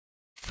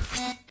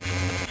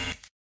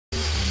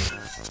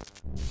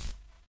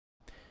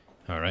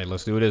Alright,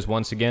 let's do this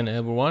once again,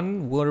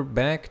 everyone. We're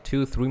back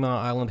to 3 Mile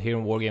Island here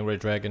in Wargame Red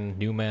Dragon.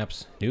 New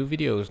maps, new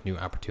videos, new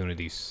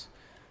opportunities.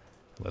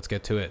 Let's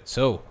get to it.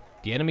 So,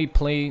 the enemy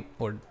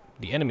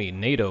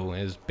NATO,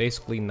 is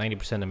basically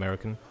 90%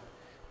 American,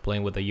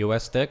 playing with the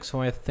US deck, so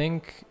I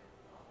think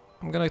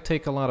I'm gonna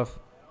take a lot of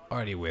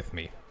arty with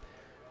me.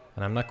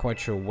 And I'm not quite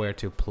sure where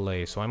to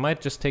play, so I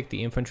might just take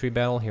the infantry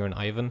battle here in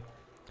Ivan.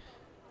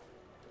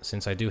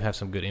 Since I do have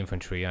some good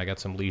infantry, I got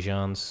some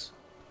legions.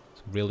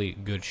 Really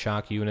good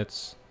shock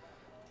units.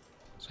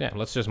 So yeah,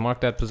 let's just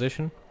mark that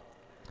position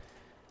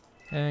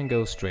and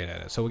go straight at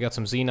it. So we got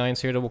some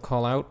Z9s here that we'll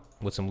call out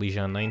with some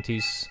Legion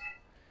 90s,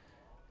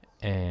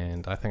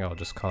 and I think I'll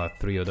just call out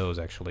 3 of those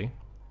actually.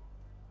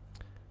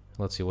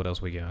 Let's see what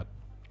else we got.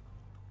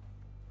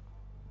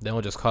 Then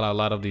we'll just call out a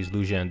lot of these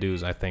Legion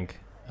dudes, I think.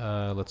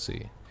 Let's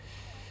see.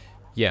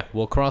 Yeah,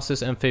 we'll cross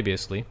this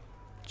amphibiously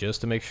just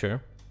to make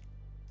sure.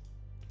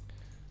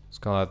 Let's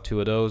call out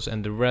 2 of those,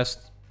 and the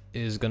rest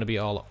is gonna be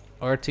all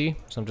RT,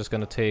 so I'm just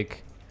gonna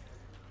take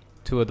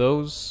 2 of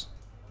those,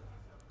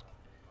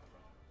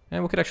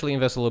 and we could actually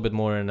invest a little bit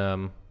more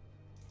in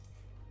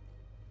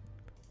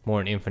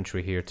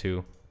infantry here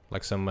too.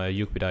 Like some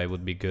Yukbidai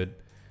would be good,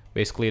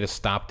 basically to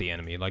stop the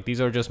enemy. Like these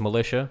are just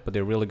militia, but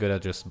they're really good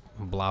at just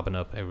blobbing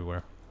up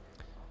everywhere.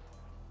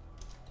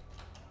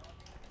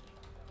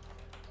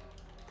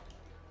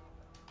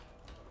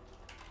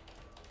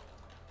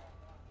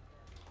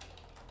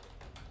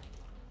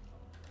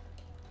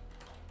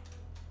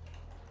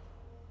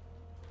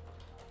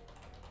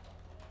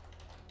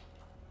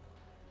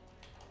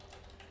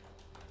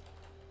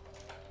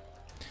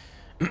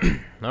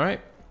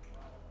 Alright,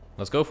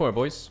 let's go for it,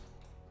 boys.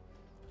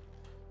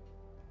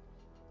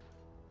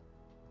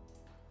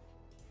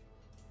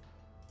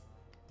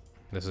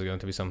 This is going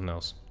to be something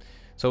else.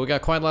 So we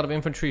got quite a lot of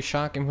infantry,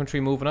 shock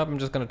infantry moving up. I'm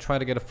just going to try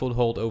to get a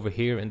foothold over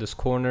here in this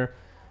corner.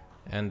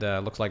 And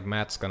looks like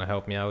Matt's going to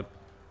help me out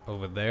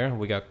over there.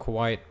 We got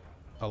quite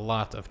a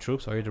lot of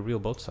troops. Are you the real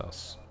boat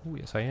sauce? Oh,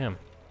 yes, I am.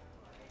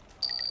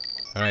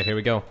 Alright, here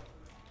we go.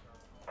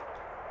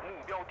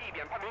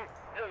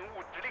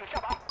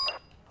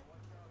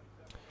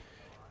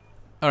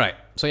 Alright,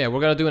 so yeah,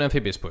 we're gonna do an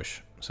amphibious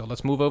push. So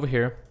let's move over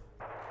here.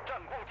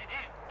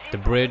 The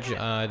bridge,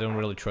 I don't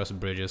really trust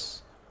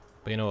bridges.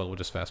 But you know what, we'll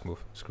just fast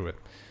move. Screw it.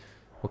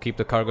 We'll keep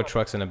the cargo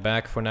trucks in the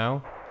back for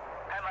now.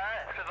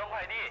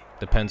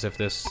 Depends if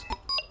this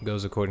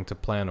goes according to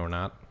plan or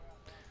not.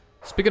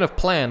 Speaking of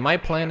plan, my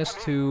plan is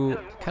to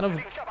kind of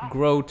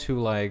grow to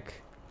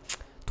like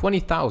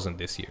 20,000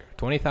 this year.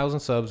 20,000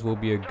 subs will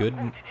be a good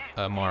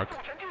mark.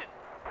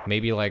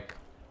 Maybe like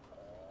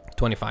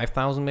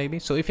 25,000 maybe.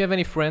 So if you have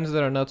any friends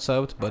that are not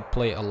subbed but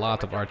play a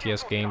lot of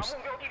RTS games,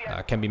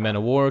 can be Men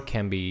of War,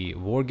 can be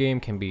Wargame,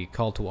 can be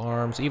Call to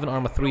Arms, even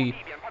Arma 3,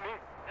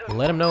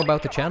 let them know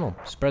about the channel.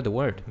 Spread the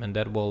word, and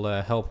that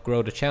will help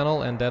grow the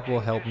channel, and that will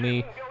help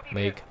me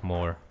make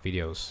more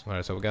videos.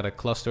 Alright, so we got a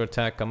cluster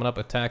attack coming up.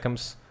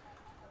 Attackums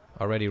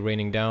already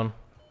raining down.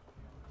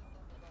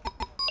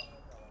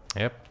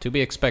 Yep, to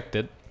be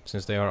expected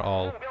since they are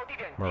all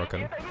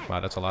American. Wow,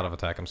 that's a lot of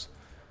attackums.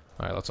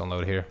 Alright, let's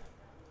unload here.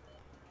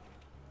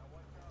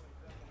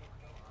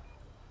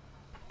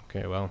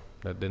 Okay, well,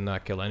 that did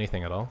not kill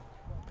anything at all.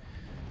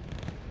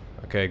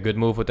 Okay, good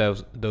move with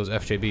those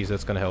FJBs.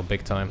 That's gonna help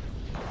big time.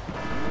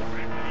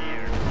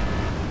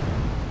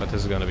 But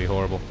this is gonna be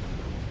horrible.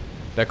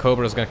 That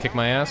Cobra is gonna kick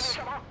my ass.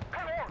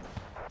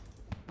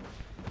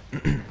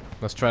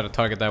 Let's try to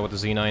target that with the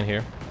Z9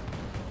 here.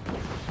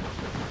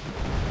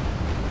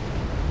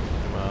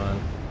 Come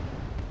on.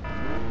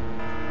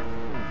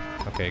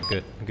 Okay,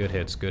 good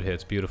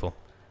hits, beautiful.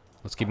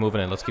 Let's keep moving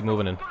in, let's keep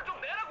moving in.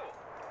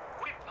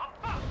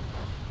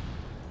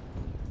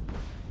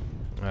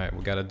 Alright,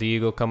 we got a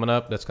Deagle coming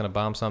up that's gonna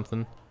bomb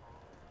something.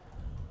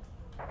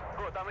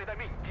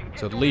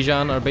 So the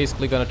Legion are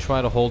basically gonna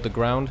try to hold the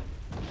ground.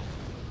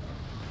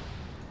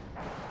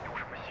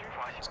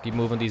 Let's keep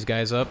moving these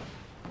guys up.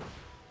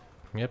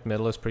 Yep,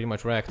 middle is pretty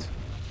much wrecked.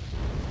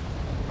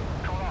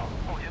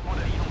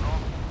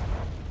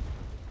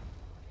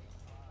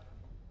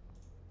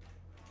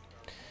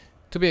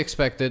 To be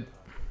expected,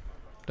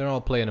 they're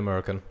all playing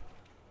American.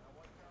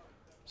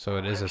 So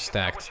it is a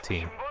stacked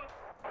team.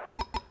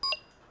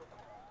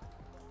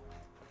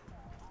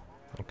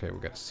 Okay, we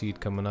got Seed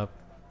coming up.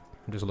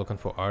 I'm just looking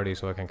for Arty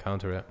so I can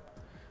counter it.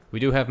 We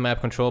do have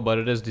map control, but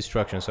it is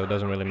destruction, so it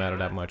doesn't really matter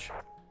that much.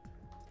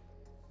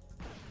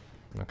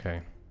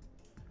 Okay.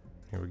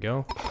 Here we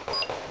go.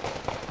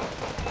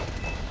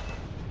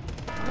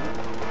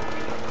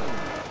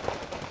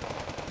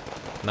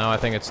 Now I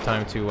think it's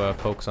time to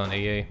focus on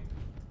AA.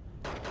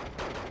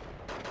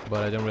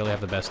 But I don't really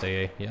have the best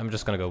AA. Yeah, I'm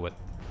just gonna go with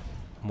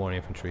more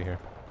infantry here.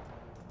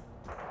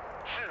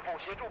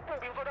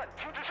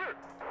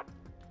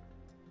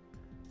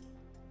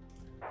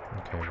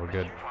 Okay, we're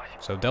good.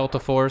 So Delta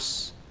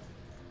Force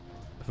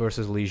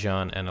versus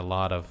Legion and a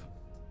lot of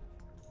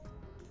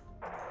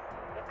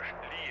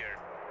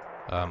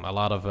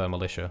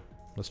militia.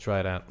 Let's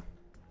try that.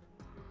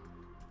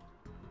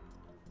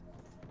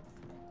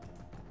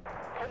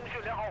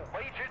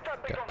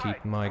 Gotta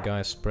keep my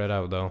guys spread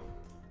out though.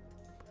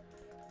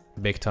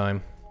 Big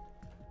time.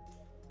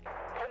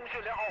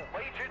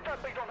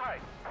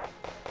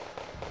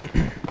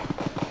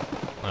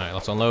 Alright,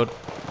 let's unload.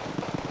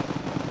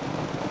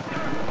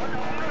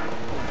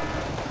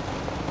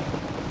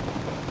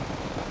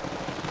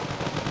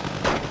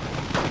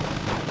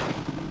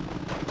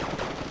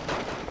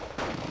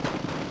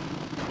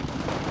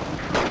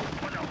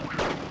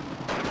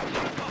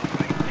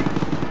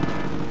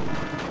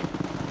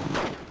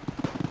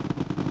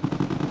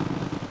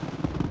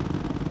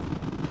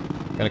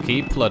 Gotta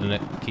keep flooding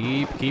it.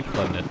 Keep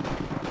flooding it.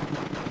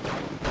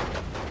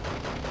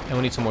 And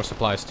we need some more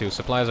supplies too.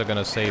 Supplies are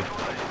gonna save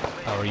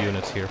our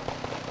units here.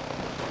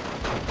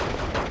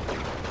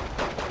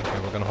 Okay,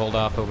 we're gonna hold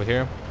off over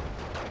here.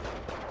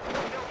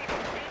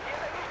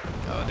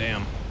 Oh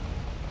damn.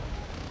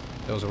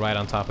 Those are right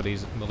on top of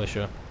these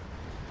militia.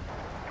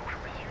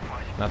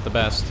 Not the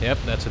best. Yep,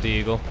 that's a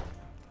D-Eagle.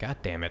 God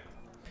damn it.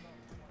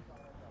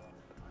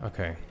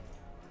 Okay.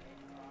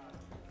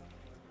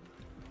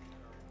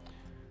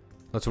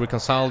 Let's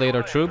reconsolidate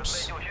our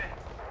troops.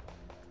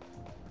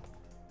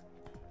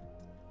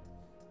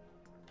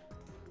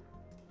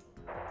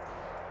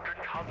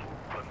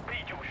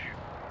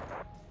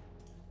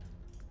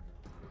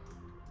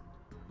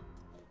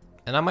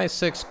 And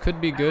MI6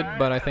 could be good,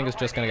 but I think it's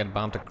just gonna get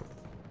bombed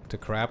to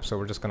crap, so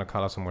we're just gonna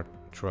call out some more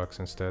trucks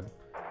instead.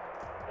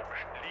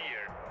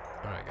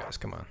 Alright guys,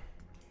 come on.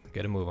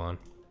 Get a move on.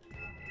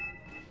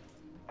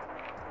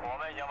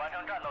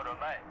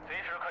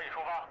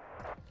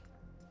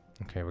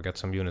 Okay, we got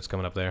some units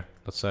coming up there.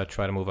 Let's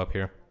try to move up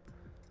here.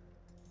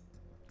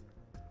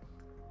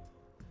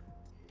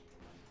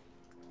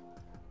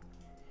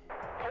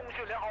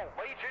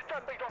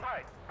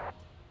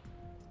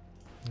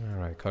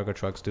 Alright, cargo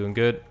truck's doing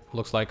good.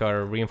 Looks like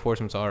our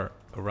reinforcements are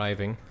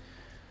arriving.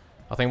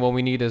 I think what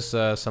we need is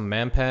some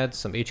man-pads,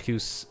 some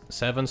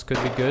HQ-7s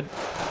could be good.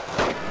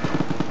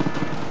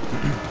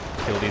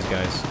 Kill these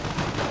guys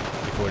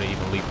before they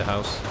even leave the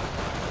house.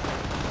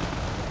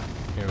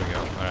 Here we go.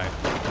 Alright,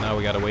 now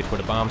we gotta wait for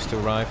the bombs to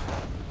arrive.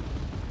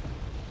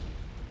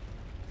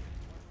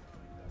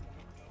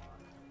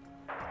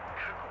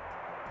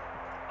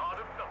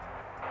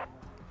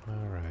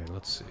 Alright,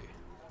 let's see.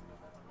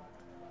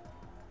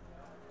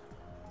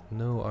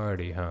 No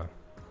arty, huh?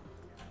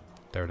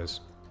 There it is.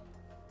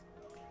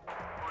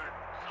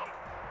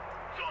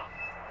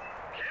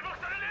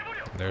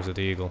 There's a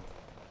D-Eagle.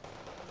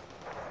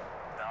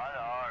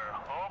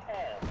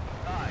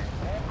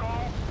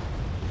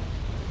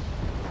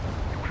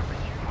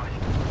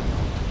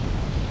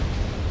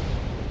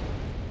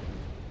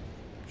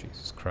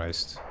 Jesus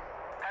Christ.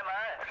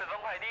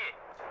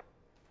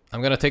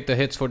 I'm gonna take the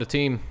hits for the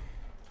team.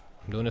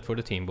 I'm doing it for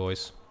the team,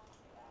 boys.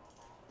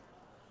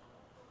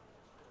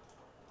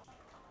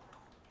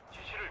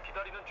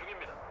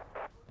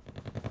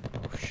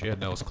 Oh shit,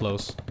 that was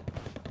close.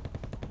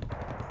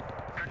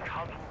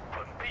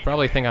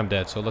 Probably think I'm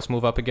dead, so let's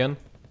move up again.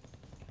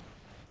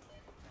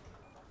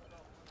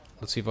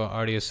 Let's see if our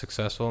arty is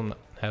successful.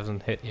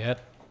 Hasn't hit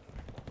yet.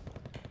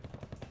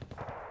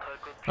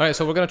 Alright,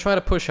 so we're gonna try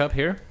to push up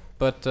here.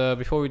 But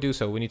before we do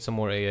so, we need some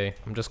more AA.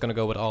 I'm just gonna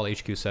go with all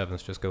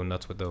HQ-7s, just go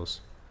nuts with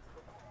those.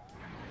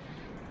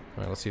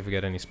 Alright, let's see if we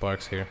get any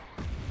sparks here.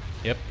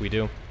 Yep, we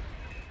do.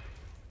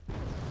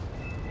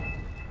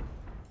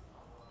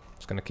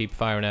 Just gonna keep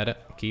firing at it,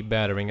 keep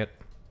battering it.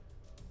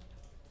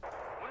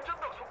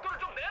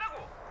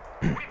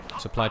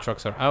 Supply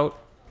trucks are out.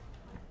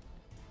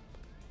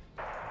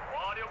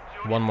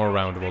 One more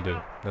round will do.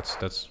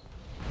 That's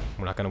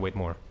we're not gonna wait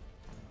more.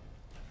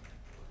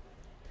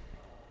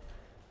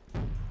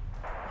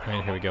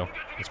 Alright, here we go.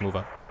 Let's move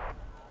up.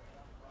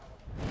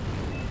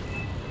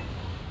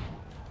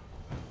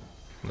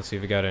 Let's see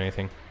if we got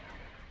anything.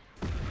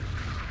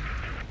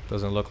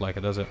 Doesn't look like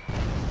it, does it?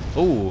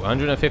 Ooh,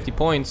 150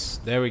 points.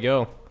 There we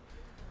go.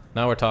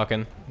 Now we're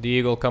talking.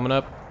 D-Eagle coming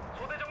up.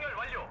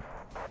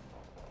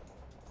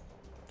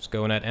 Just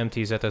going at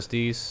empty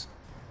ZSDs.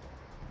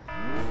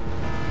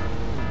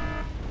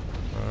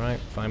 Alright,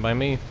 fine by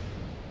me.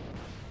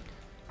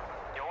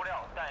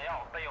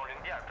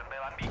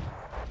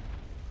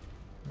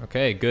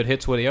 Okay, good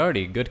hits with the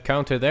arty. Good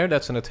counter there.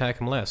 That's an attack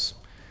him less.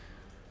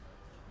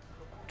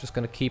 Just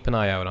gonna keep an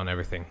eye out on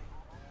everything.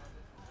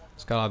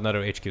 Let's call out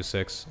another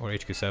HQ6 or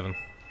HQ7.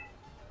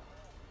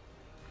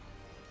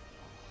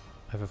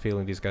 I have a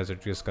feeling these guys are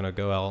just gonna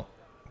go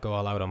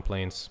all out on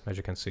planes, as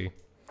you can see.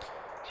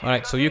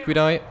 Alright, so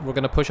Yukwidai, we're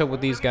gonna push up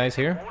with these guys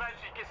here.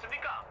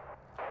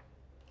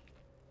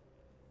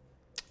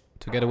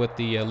 Together with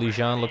the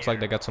Lijian, looks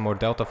like they got some more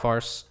Delta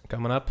Farce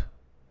coming up.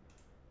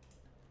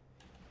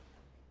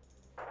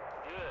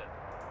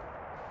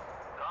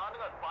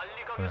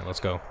 Alright, let's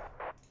go.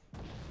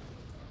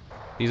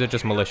 These are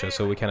just militia,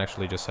 so we can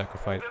actually just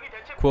sacrifice,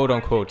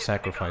 quote-unquote,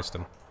 sacrifice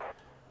them.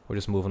 We're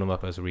just moving them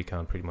up as a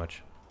recon, pretty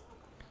much.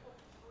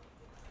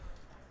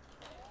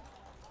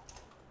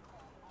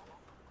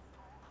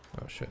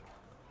 Oh, shit.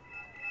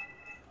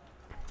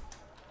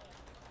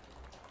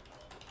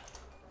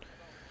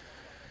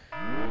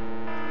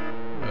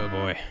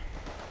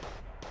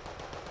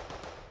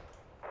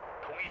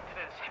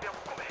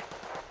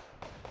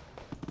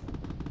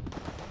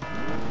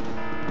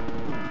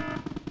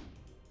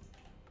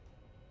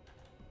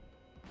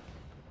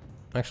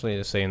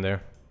 Actually, stay in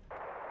there.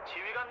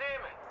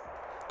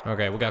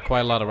 Okay, we got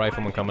quite a lot of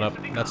riflemen coming up.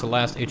 That's the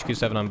last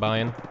HQ7 I'm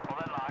buying.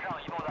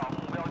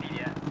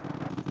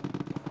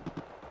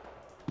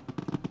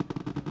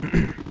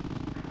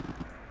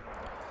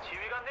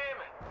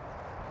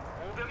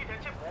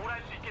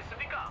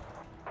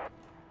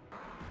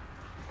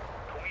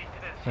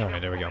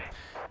 Alright, there we go.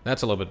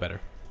 That's a little bit better.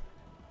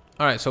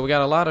 Alright, so we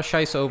got a lot of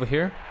shice over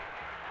here.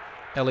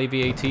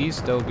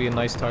 LAVATs, that would be a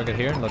nice target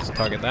here. Let's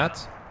target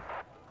that.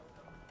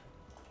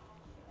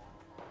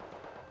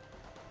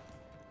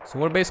 So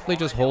we're basically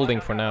just holding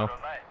for now.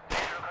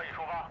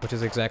 Which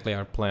is exactly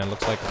our plan.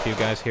 Looks like a few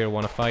guys here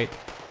want to fight.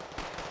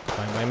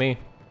 Fine by me.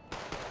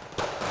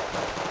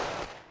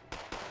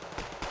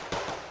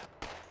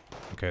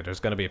 Okay, there's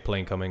gonna be a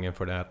plane coming in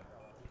for that.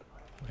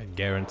 I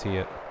guarantee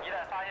it.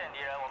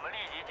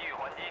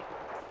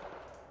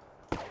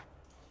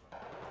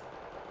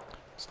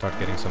 Start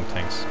getting some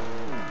tanks.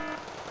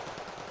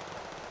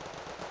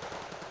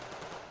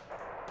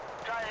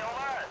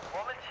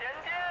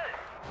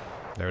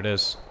 There it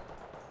is.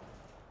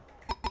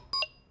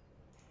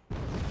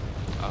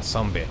 Ah,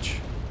 some bitch.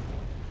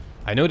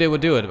 I knew they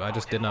would do it, but I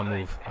just did not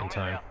move in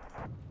time.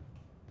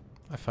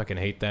 I fucking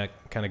hate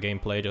that kind of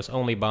gameplay. Just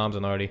only bombs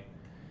and arty.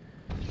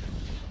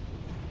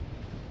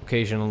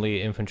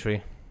 Occasionally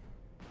infantry.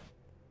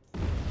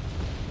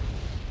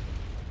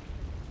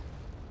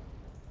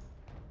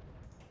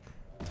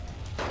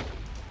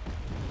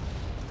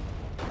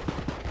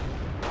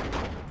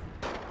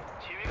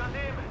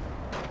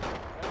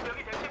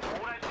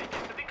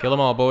 Kill them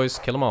all, boys.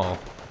 Kill them all.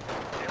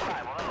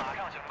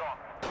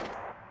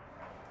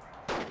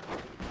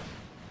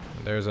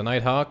 There's a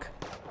Nighthawk.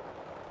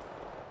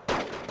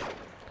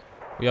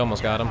 We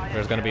almost got him.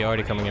 There's gonna be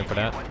arty coming in for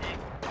that.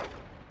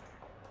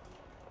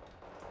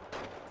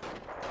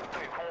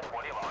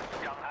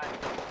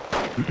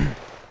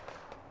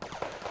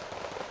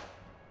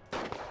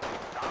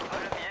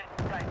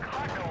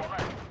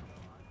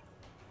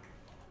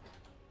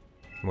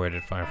 Where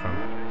did it fire from?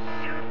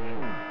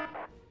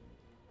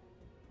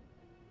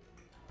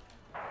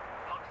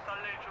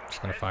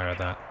 Just gonna fire at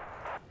that.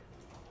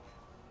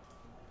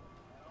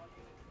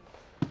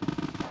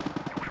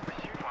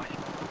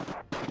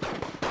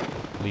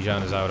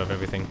 Lijan is out of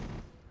everything.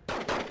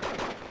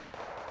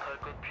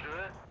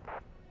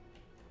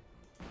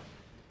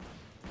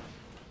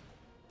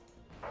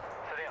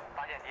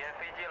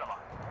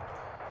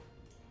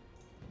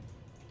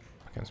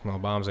 Again, small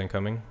bombs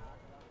incoming.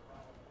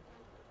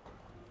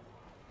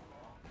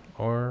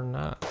 Or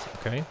not.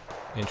 Okay.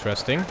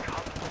 Interesting.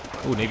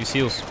 Ooh, Navy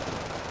SEALs.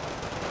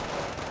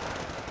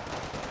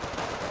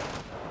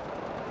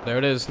 There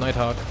it is,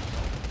 Nighthawk.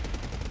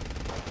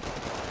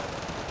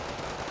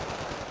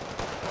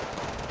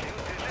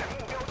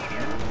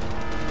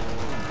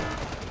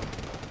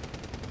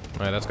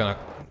 Alright, that's gonna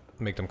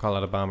make them call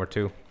out a bomber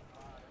too.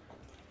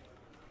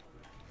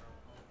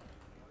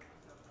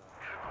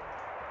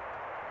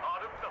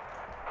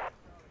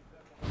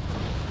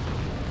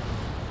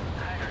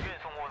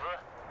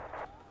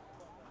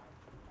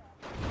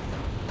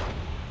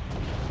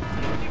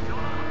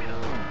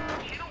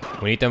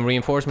 We need them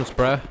reinforcements,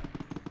 bruh.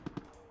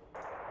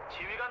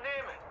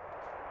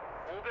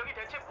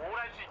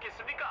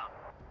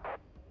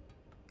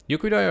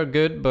 Yukudai are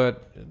good,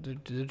 but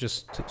they're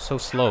just so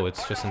slow.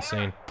 It's just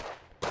insane.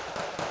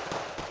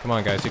 Come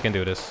on, guys, you can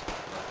do this.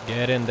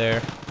 Get in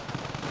there.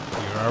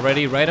 You're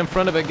already right in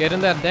front of it. Get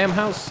in that damn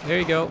house. There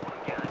you go.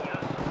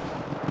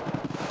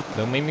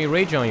 Don't make me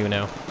rage on you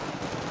now.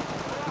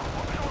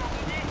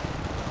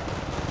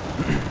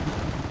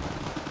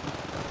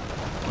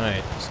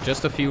 Alright, it's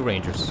just a few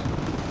rangers.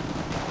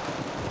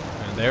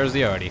 And there's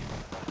the arty.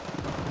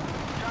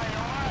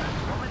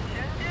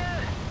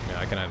 Yeah,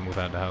 I cannot move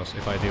out of the house.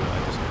 If I do,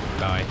 I just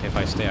die. If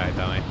I stay, I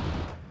die.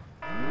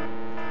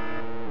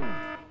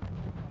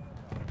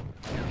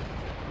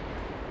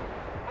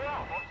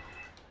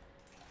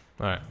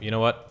 Alright, you know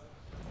what?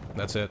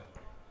 That's it.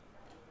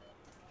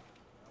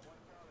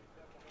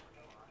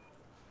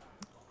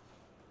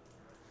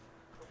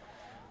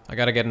 I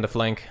gotta get in the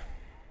flank.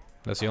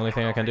 That's the only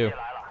thing I can do.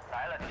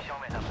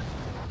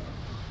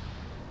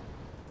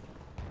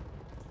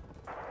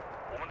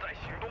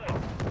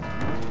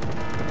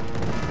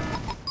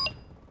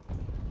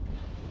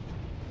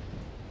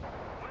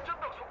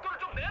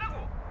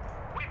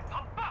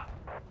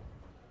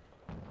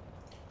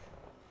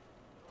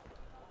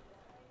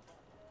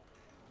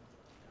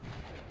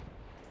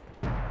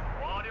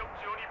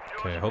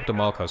 Okay, I hope the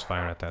Malka's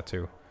firing at that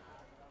too.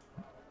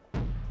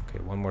 Okay,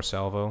 one more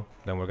salvo,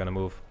 then we're gonna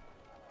move.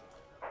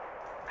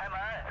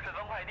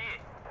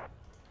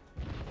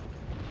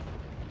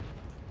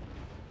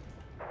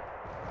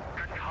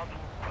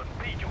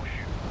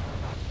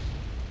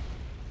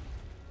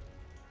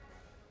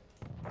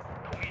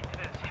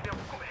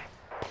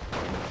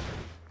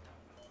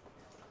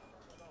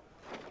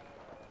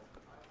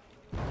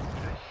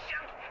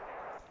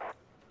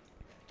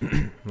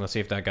 Let's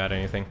see if that got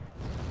anything.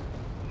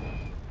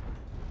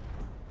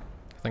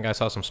 I think I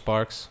saw some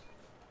sparks.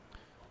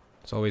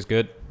 It's always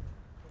good.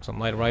 Some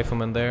light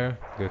riflemen there.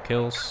 Good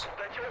kills.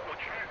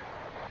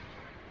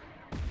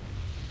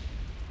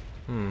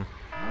 I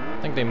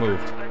think they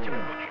moved.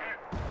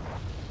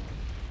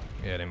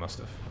 Yeah, they must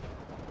have.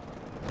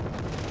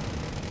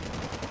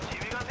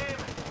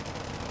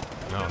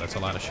 No, that's a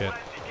lot of shit.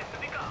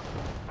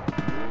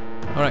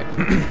 Alright.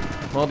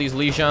 Well, these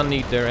Legion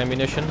need their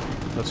ammunition.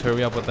 Let's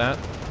hurry up with that.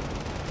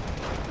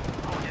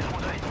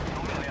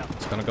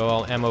 It's gonna go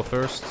all ammo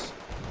first.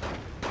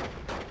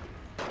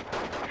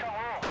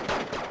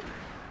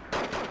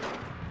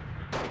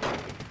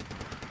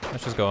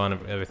 Let's just go on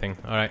everything.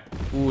 Alright.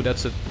 Ooh,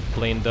 that's a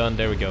plane done.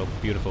 There we go.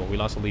 Beautiful. We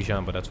lost a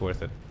Legion, but that's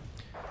worth it.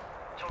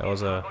 That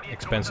was a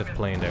expensive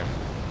plane there.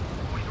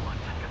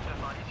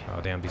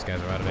 Oh, damn. These guys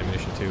are out of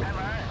ammunition, too.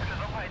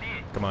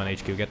 Come on,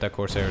 HQ. Get that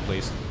Corsair, at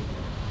least.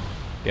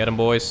 Get him,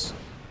 boys.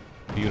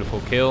 Beautiful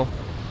kill.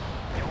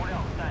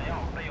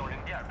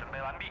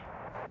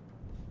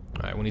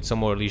 Alright, we need some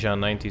more Legion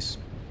 90s.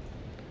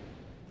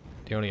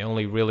 The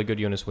only really good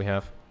units we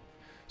have.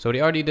 So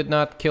the RD did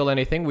not kill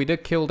anything. We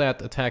did kill that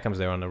attackums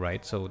there on the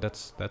right, so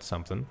that's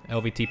something.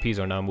 LVTPs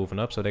are now moving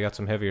up, so they got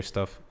some heavier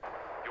stuff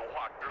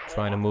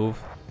trying to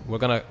move. We're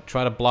gonna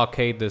try to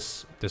blockade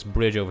this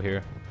bridge over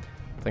here.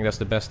 I think that's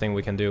the best thing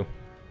we can do.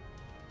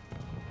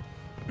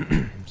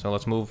 So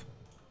let's move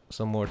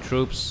some more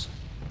troops.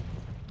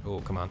 Oh,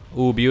 come on.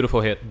 Ooh,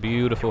 beautiful hit.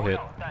 Beautiful hit.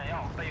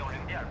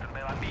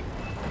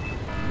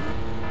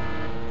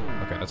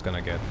 Okay, that's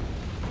gonna get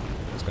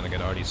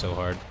RD so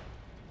hard.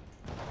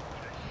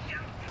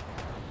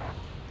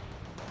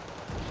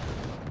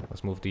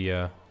 Let's move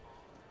the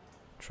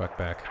truck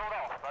back.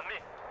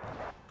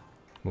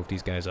 Move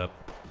these guys up.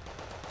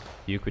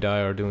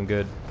 Yukwidai are doing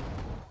good.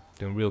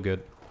 Doing real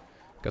good.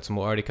 Got some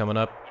more RD coming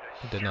up.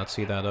 Did not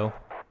see that though.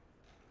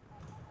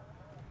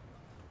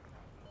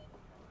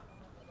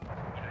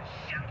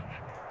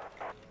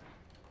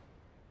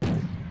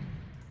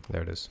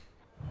 There it is.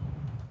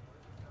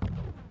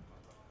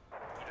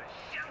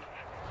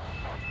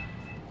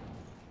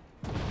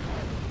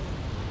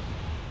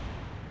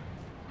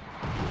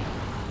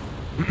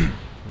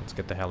 Let's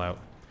get the hell out.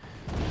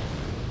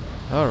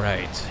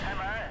 Alright.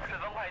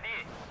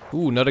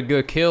 Ooh, another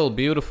good kill.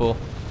 Beautiful.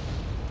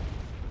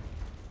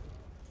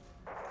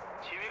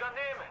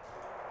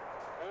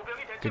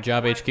 Good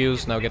job,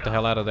 HQs. Now get the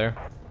hell out of there.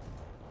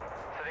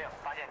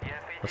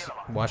 Let's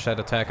watch that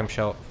attack him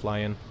shell fly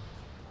in.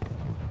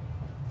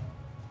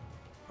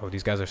 Oh,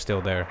 these guys are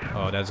still there.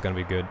 Oh, that's gonna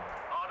be good.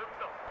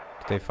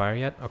 Did they fire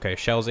yet? Okay,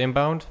 shells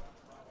inbound.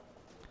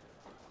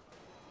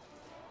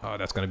 Oh,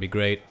 that's gonna be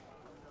great.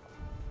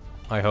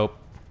 I hope.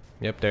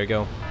 Yep, there you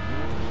go.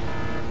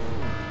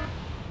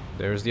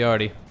 There's the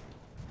arty.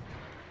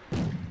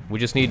 We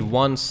just need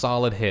one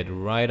solid hit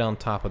right on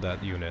top of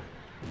that unit.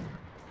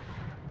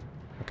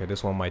 Okay,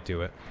 this one might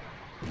do it.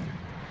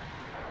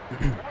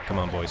 Come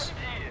on, boys.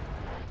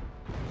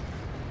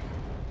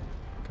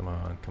 Come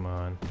on, come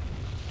on.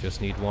 Just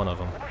need one of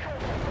them.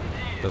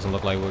 Doesn't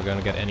look like we're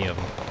gonna get any of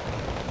them.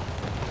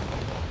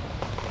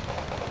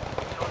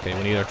 Okay,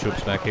 we need our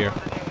troops back here.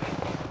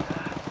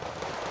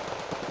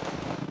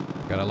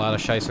 Got a lot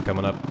of Scheisse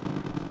coming up.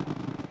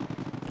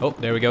 Oh,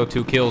 there we go.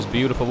 2 kills.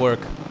 Beautiful work.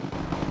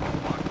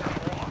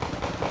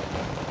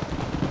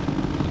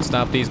 Let's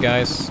stop these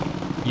guys.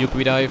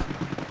 Yukwi dive.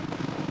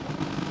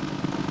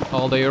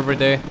 All day, every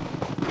day.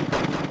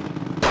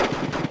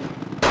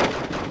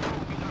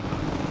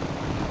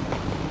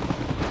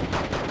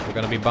 We're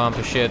gonna be bombed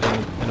to shit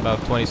in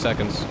about 20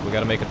 seconds. We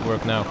gotta make it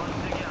work now.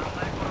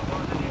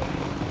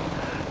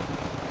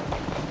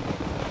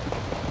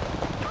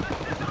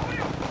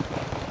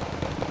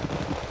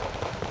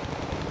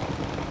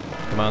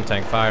 Come on,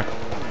 tank, fire.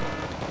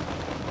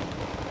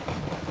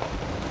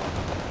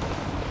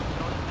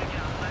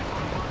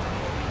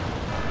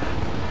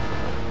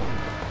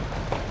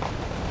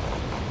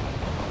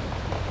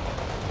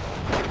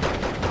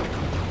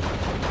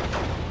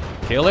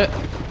 Kill it.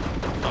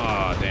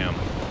 Aw, oh, damn.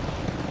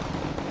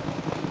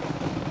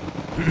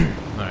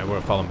 Alright,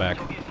 we're falling back.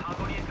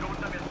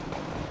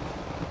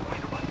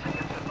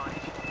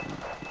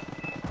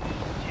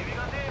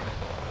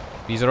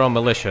 These are all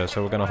militia,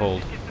 so we're gonna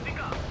hold.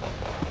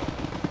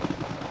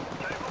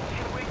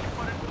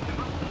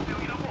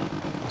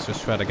 Let's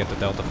just try to get the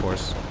Delta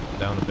Force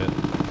down a bit.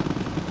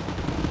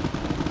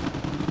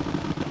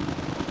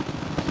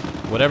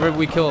 Whatever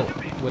we kill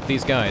with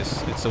these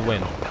guys, it's a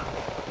win.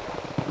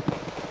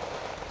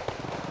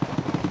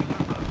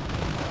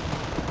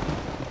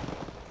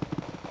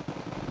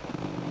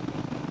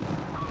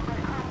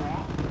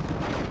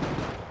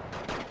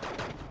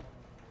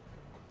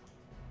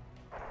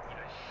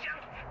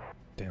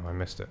 Damn, I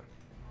missed it.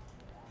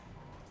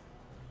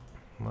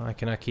 Well, I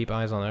cannot keep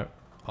eyes on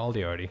all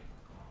the arty.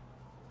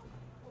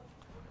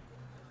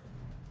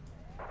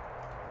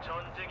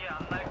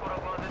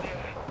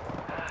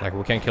 Like,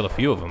 we can't kill a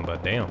few of them,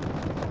 but damn.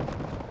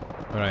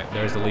 Alright,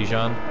 there's the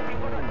Legion.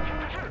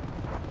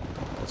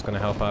 That's gonna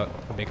help out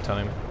big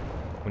time.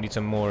 We need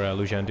some more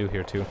Legion do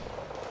here, too.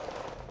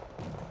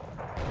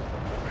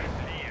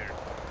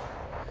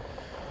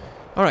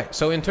 Alright,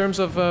 so in terms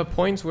of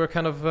points, we're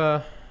kind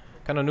of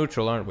kind of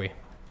neutral, aren't we?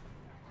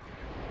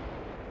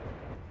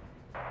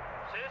 I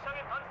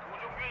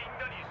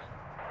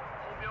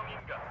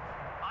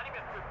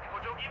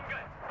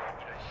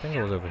think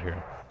it was over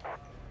here.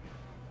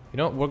 You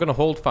know, we're gonna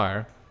hold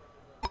fire.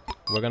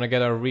 We're gonna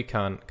get our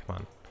recon. Come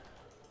on.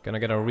 Gonna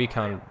get our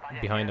recon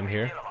behind him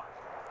here.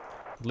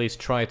 At least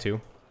try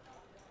to.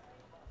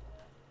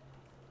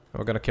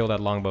 We're gonna kill that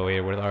longbow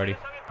here with Artie.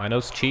 I know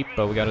it's cheap,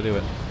 but we gotta do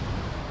it.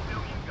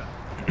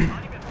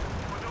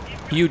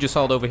 Huge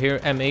assault over here.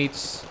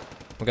 M8s.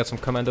 We got some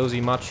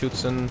Commandosi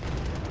Matschützen.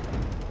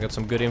 We got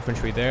some good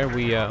infantry there.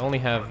 We only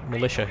have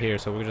militia here,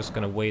 so we're just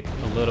gonna wait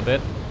a little bit.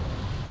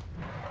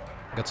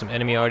 Got some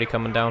enemy already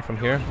coming down from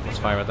here. Let's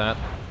fire at that.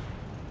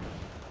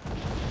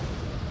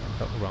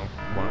 Oh, wrong.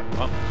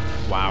 Oh,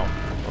 wow.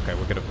 Okay,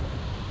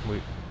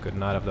 we could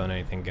not have done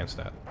anything against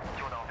that.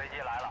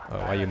 Oh,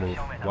 why you move?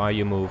 Why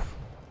you move?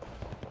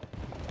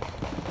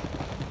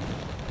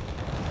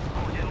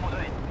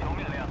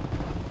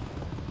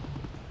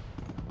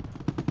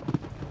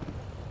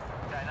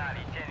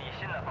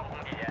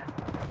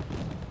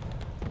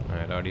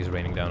 Alright, Artie's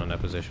raining down on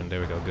that position.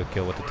 There we go. Good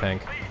kill with the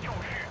tank.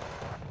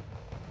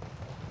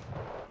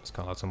 Let's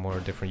call out some more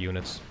different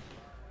units.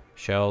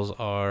 Shells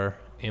are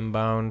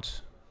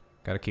inbound.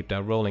 Gotta keep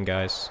that rolling,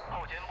 guys.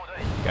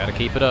 Gotta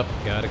keep it up.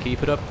 Gotta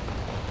keep it up.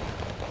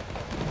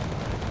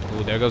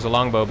 Ooh, there goes a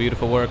longbow.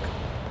 Beautiful work.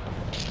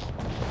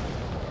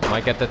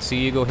 Might get that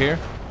Sea Eagle here.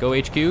 Go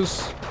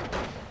HQs.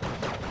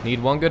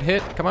 Need one good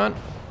hit. Come on.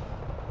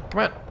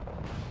 Come on.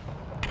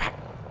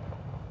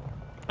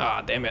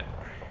 Ah, damn it.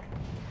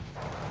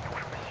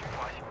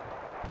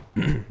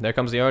 There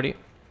comes the Artie.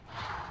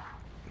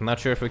 I'm not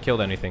sure if we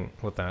killed anything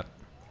with that.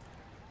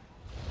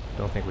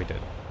 Don't think we did.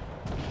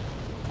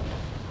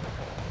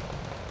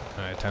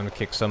 Alright, time to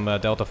kick some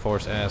Delta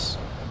Force ass.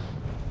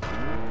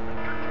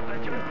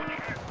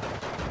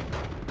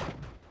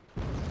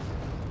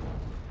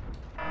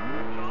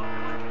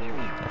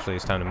 Actually,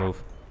 it's time to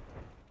move.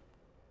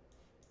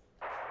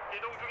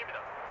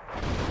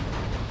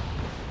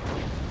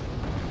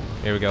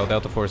 Here we go,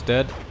 Delta Force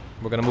dead.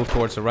 We're gonna move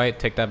towards the right,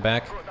 take that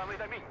back.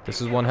 This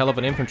is one hell of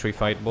an infantry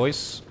fight,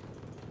 boys.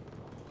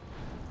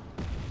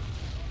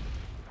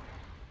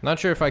 Not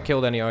sure if I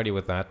killed any Artie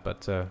with that,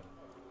 but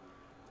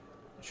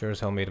sure as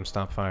hell made him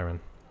stop firing.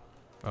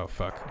 Oh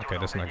fuck, okay,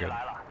 that's not good.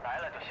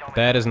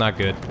 That is not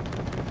good.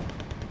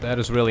 That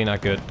is really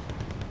not good.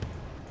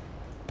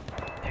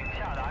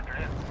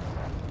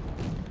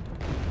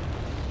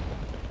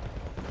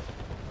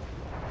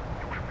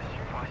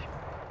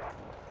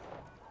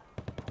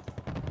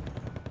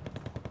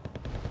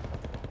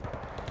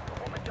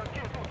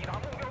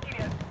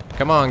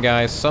 Come on,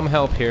 guys, some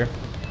help here.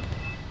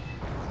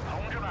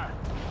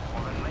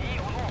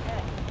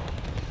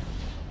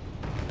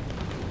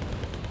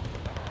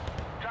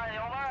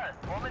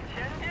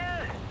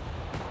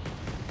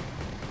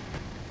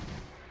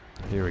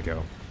 Here we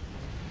go.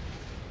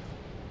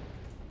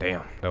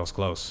 Damn, that was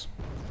close.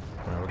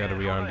 Alright, we gotta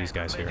rearm these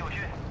guys here.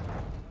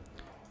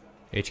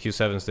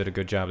 HQ7s did a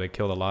good job. They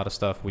killed a lot of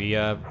stuff. We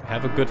have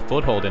a good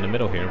foothold in the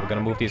middle here. We're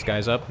gonna move these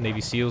guys up. Navy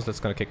SEALs, that's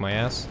gonna kick my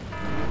ass.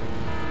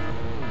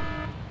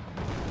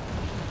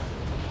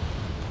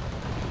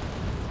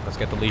 Let's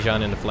get the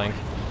Legion in the flank.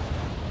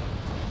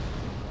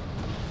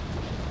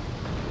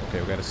 Okay,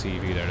 we got a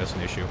CEV there. That's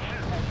an issue.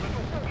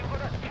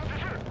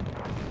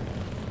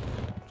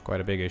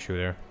 Quite a big issue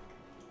there.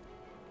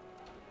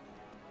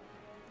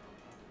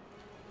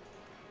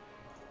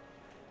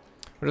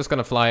 We're just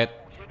gonna fly it.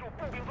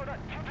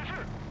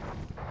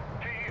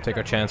 Take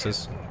our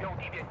chances.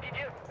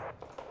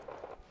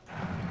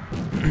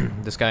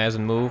 This guy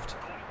hasn't moved.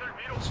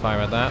 Let's fire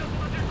at that.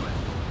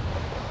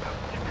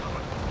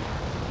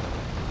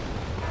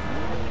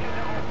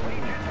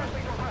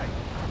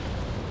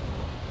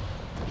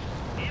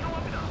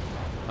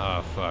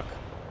 Oh, fuck.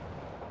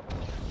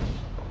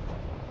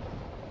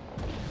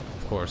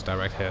 Of course,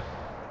 direct hit.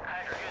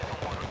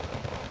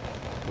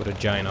 With a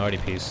giant arty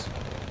piece.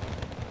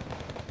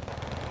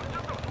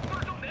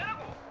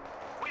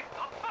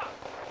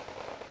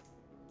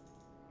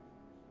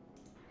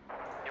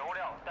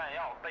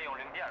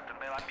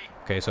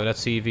 Okay, so that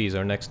CEV is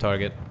our next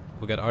target.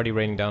 We got Artie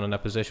raining down on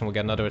that position. We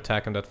got another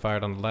attack on that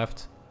fired on the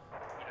left.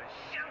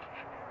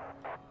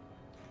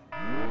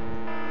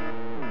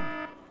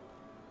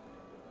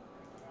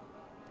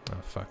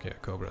 Oh fuck yeah,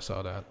 Cobra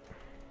saw that.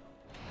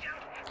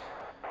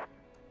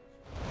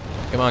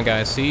 Come on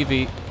guys,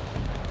 CEV.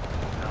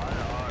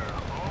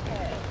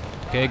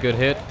 Okay, good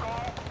hit.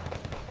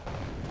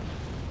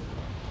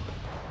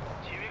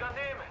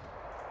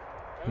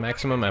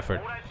 Maximum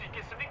effort.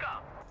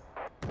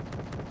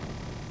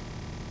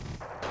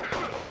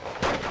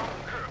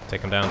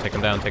 Take him down, take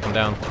him down, take him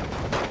down.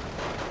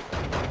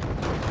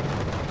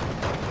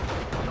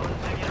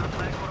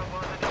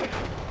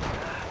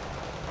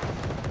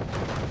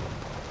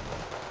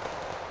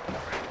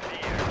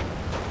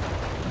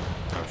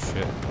 Oh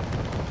shit.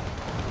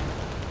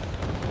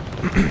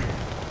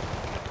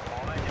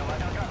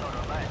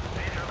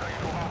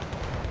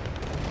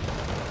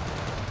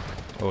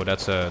 Oh,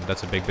 that's a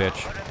big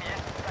bitch.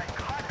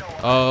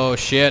 Oh,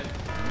 shit.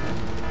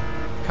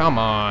 Come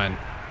on.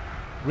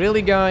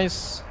 Really,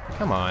 guys?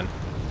 Come on.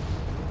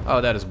 Oh,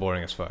 that is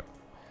boring as fuck.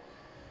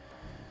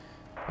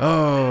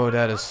 Oh,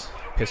 that is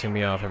pissing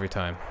me off every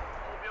time.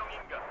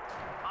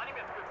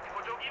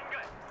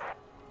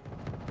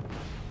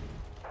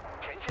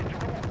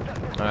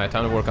 Alright,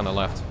 time to work on the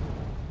left.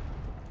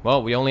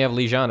 Well, we only have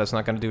Lijian. That's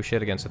not going to do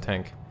shit against a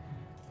tank.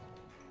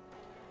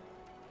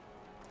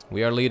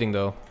 We are leading,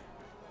 though.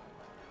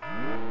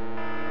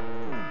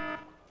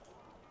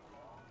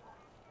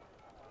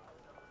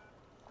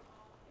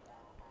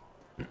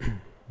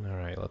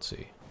 Alright, let's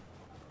see.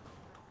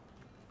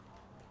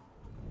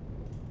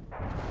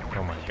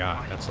 Oh my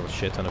god, that's a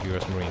shit ton of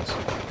US Marines.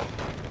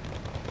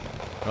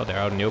 Oh, they're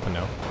out in the open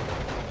now.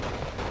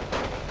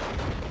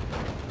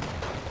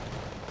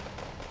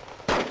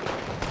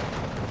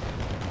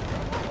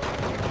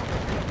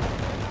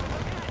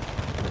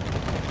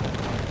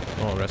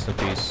 Oh, rest in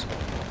peace.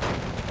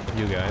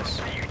 You guys.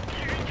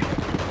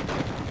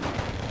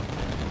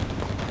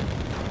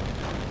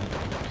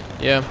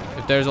 Yeah,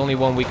 if there's only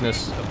one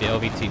weakness of the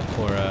LVT,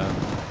 or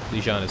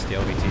Lijian, is the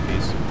LVT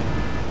piece.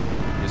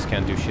 You just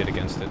can't do shit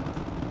against it.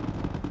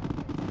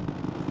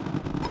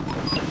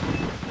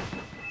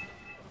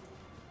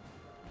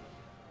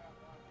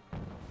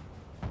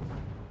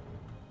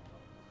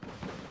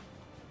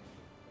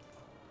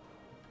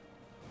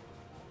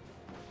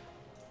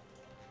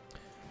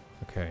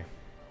 Okay.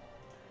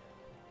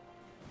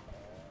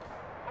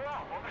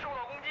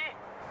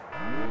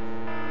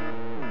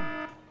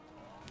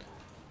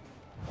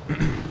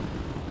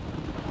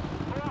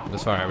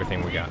 Let's fire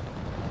everything we got.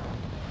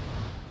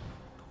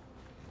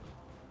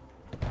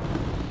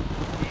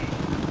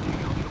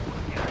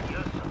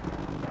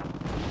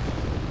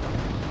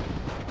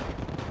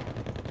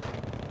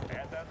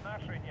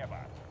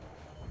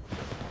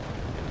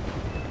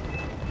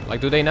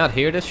 Like, do they not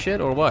hear this shit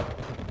or what?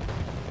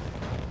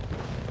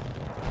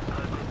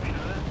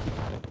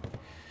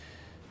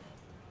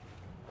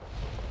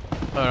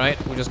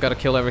 Alright, we just gotta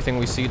kill everything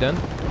we see then.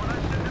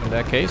 In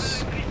that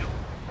case.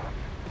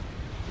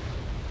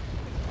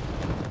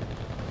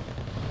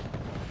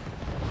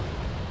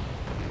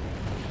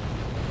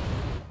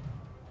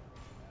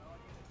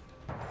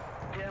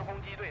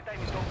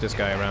 This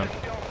guy around.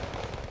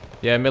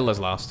 Yeah, middle is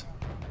lost.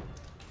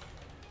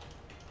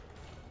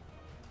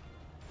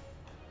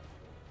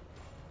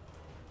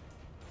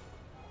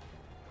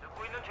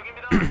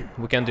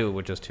 We can do it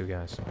with just 2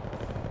 guys.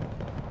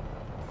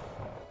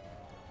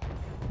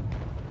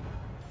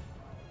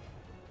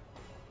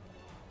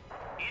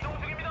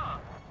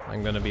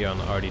 I'm gonna be on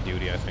RD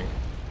duty, I think.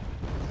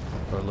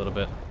 For a little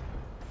bit.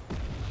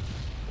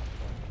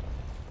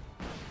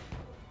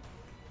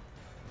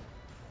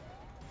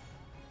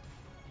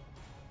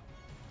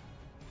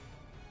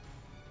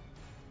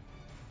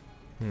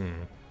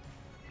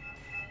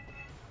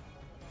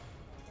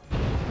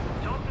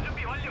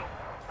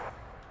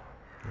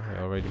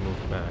 I already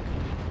moved back.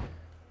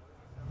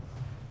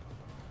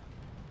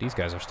 These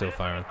guys are still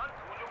firing.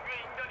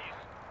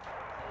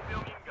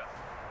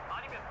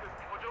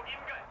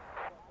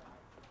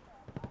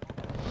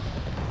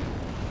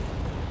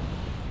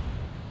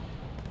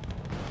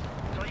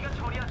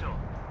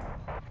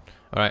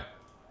 Alright,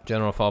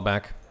 general fall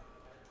back.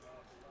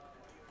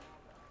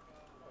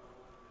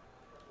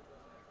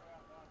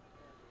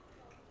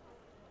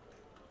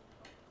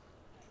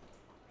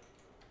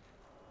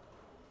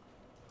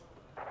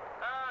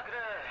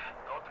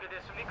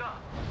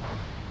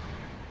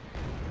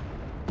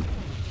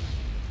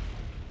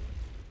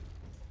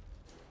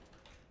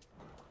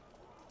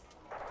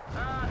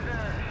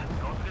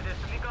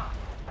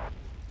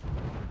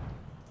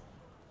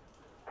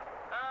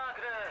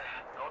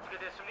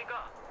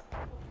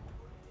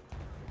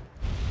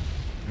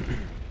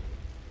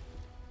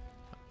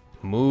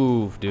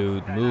 Move,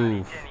 dude,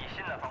 move.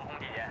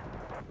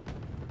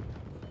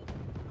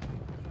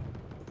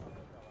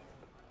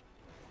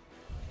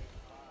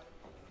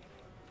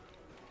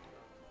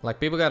 Like,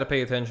 people gotta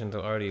pay attention to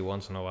RD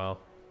once in a while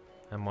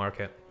and mark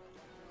it.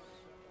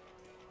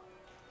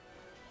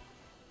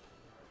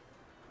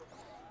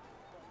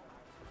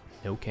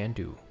 No can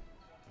do.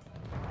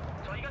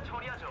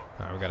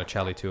 Alright, we got a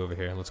Charlie 2 over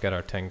here. Let's get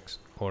our tanks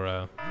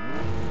or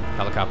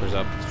helicopters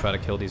up. Let's try to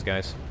kill these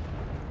guys.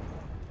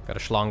 Got a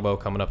Schlongbow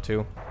coming up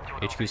too.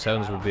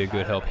 HQ7s would be a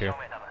good help here.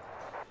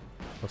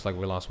 Looks like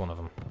we lost one of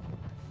them.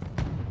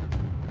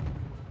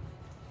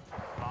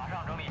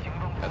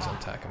 Let's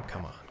attack him.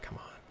 Come on, come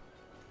on.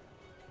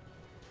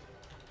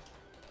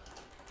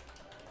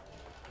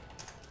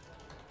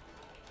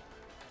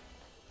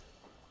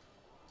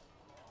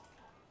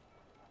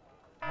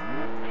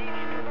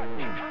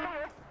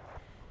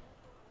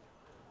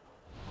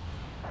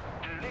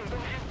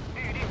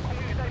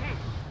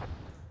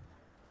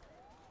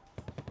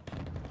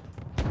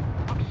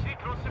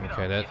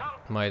 Okay, that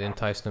might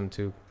entice them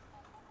to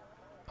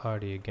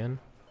party again.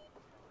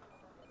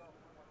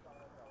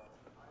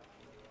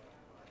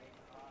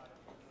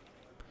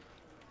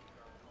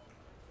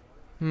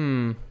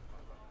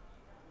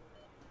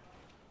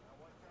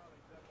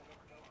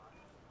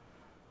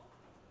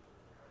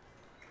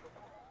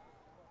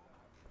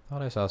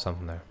 Thought I saw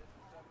something there.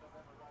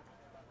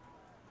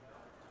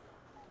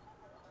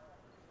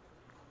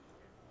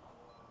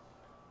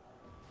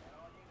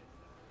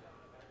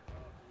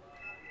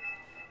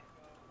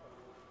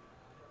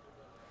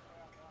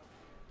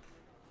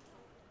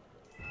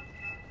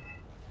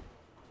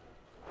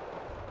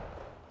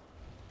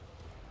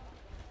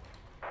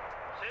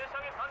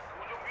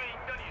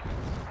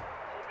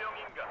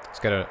 Let's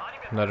get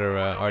another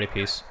arty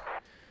piece.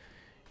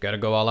 Gotta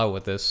go all out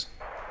with this.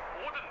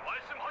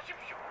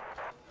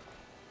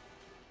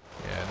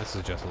 Yeah, this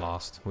is just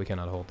lost. We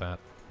cannot hold that.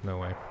 No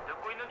way.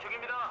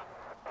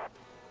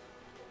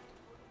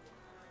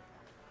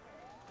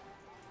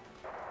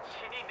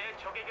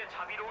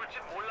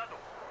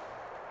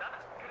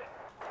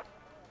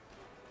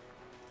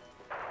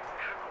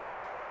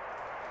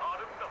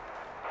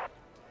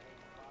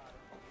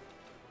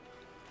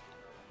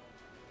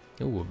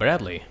 Ooh,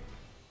 Bradley.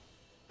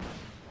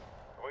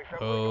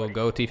 Oh,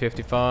 go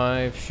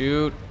T-55.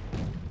 Shoot.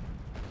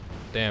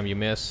 Damn, you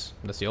miss.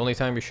 That's the only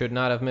time you should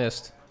not have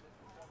missed.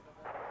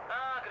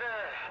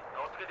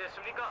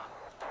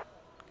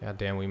 God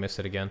damn, we missed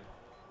it again.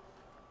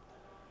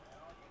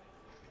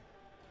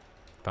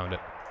 Found it.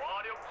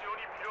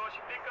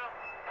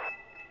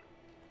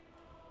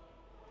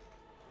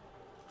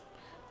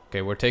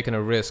 Okay, we're taking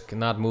a risk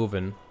not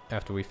moving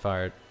after we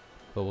fired,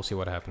 but we'll see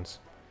what happens.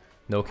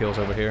 No kills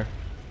over here.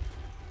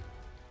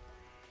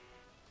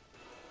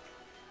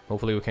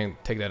 Hopefully we can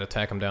take that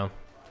attack him down.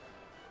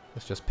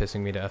 It's just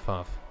pissing me to F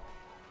off.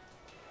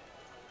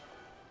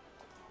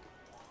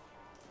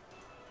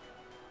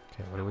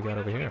 Okay, what do we got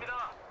over here?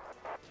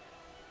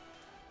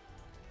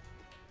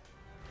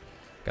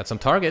 Got some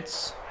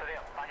targets.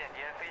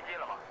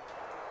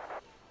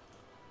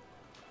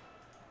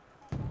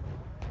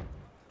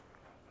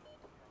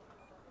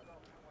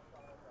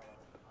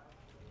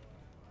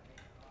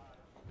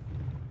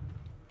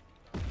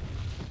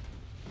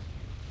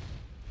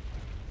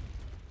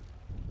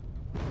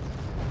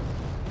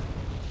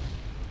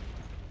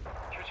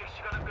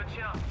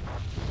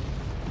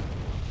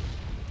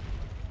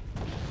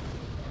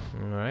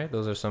 Alright,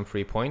 those are some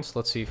free points.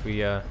 Let's see if we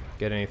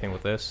get anything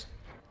with this.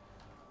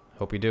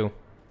 Hope we do.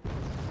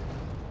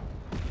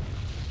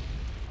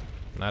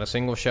 Not a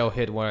single shell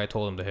hit where I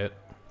told him to hit.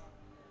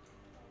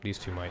 These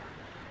two might.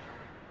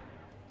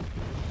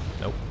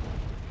 Nope.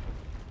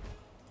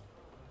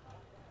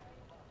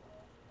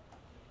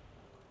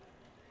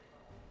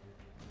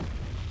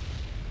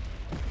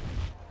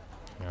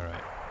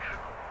 Alright.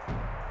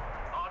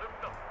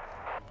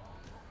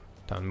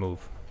 Time to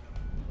move.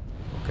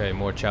 Okay,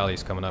 more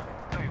Charlies coming up.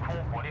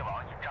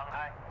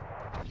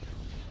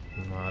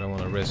 No, I don't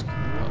want to risk.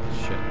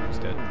 Oh shit, he's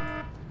dead.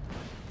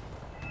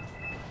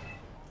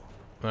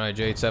 Alright,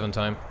 J87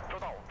 time.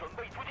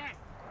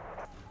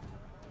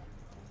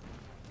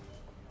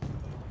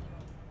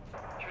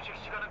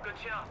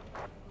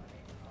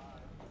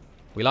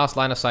 We lost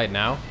line of sight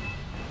now.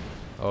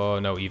 Oh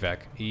no, evac.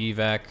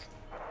 Evac.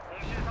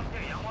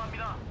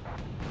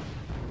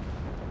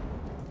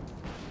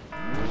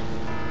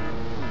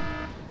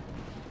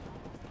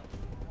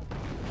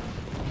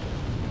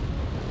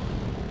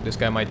 This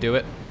guy might do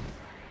it.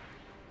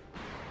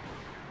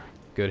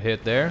 Good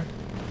hit there.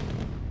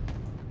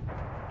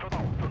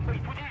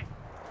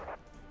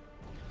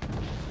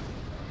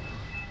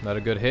 Not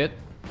a good hit.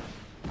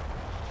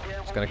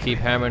 Just gonna keep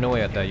hammering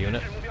away at that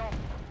unit.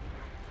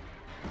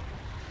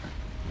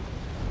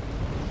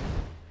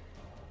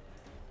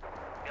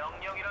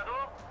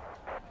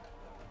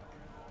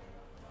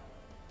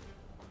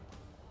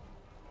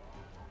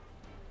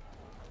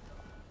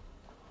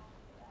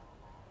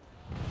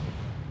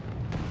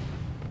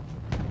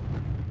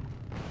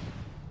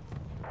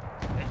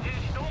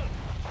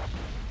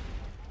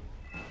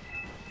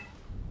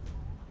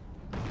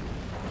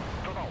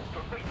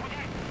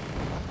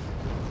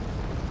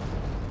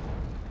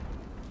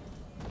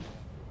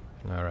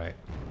 Alright.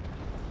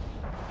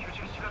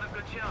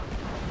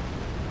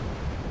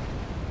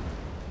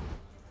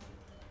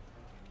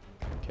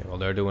 Okay, well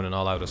they're doing an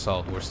all-out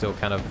assault. We're still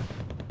kind of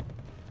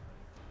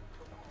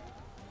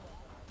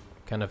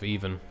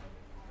even.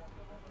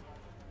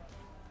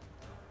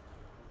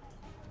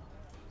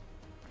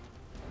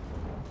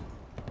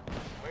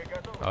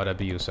 Oh, that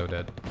BU so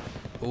dead.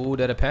 Ooh,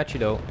 that Apache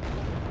though.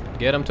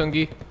 Get him,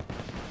 Tungi.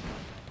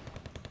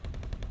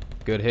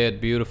 Good hit,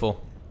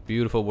 beautiful.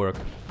 Beautiful work.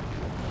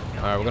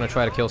 Alright, we're gonna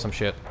try to kill some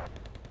shit.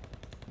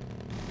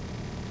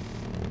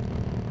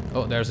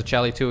 Oh, there's a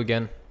Charlie 2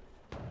 again.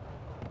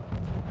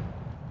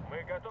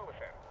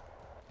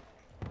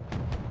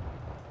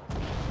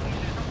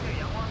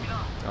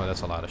 Oh,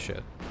 that's a lot of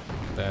shit.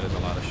 That is a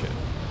lot of shit.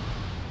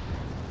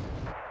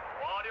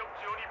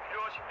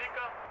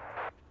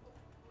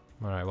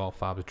 Alright, well,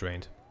 Fob's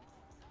drained.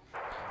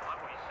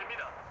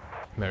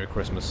 Merry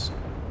Christmas.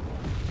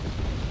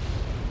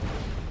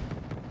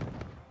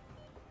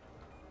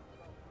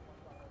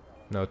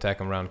 No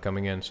attacking round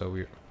coming in, so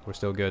we're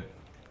still good.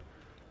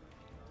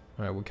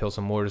 Alright, we'll kill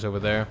some mortars over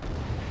there.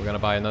 We're gonna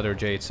buy another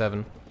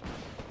J87.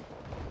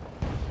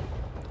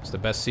 It's the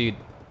best seed.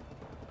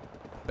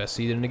 Best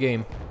seed in the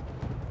game.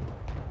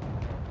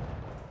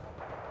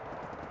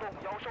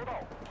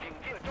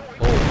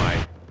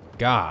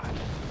 god. Did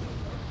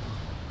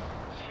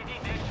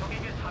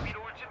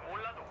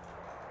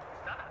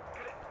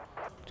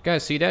you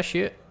guys see that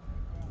shit?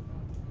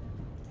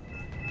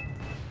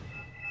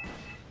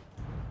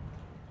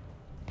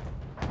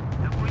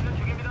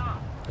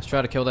 Let's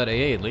try to kill that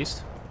AA at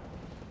least.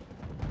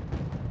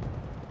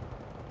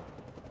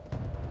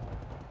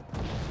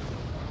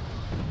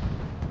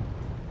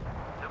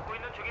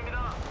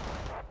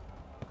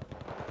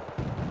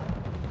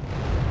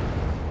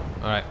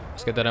 Alright,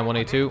 let's get that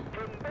M1A2.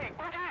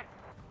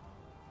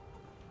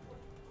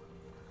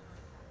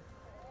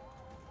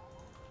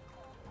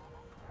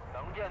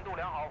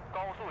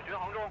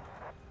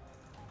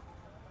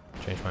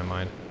 Change my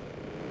mind.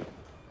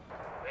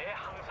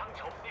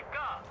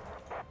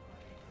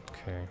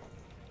 Okay.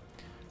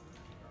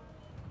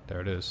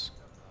 There it is.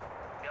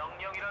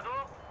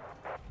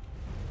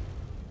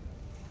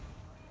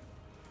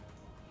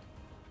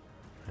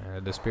 And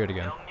it disappeared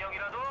again.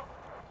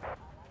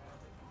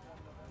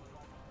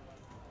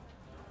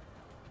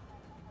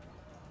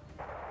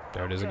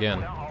 There it is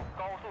again.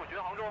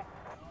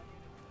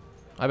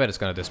 I bet it's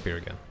gonna disappear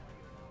again.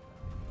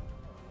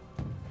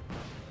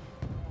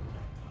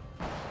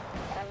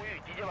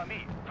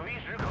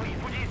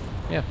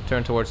 Yeah,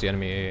 turn towards the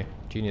enemy AA.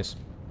 Genius.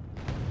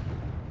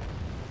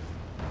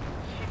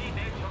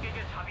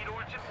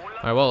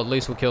 Alright, well, at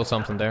least we killed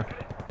something there.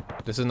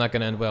 This is not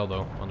gonna end well,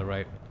 though, on the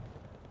right.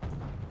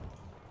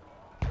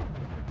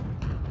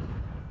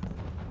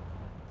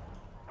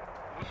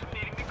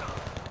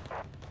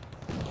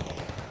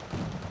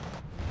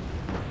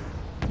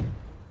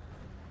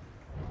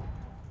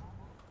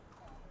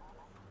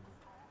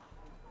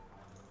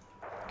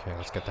 Okay,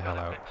 let's get the hell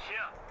out.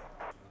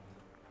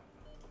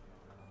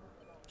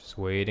 Just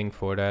waiting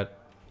for that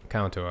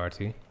counter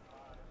RT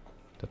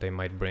that they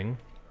might bring.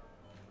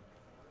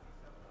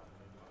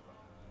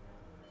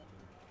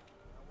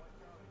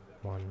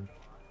 One,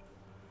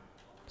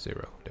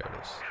 zero. There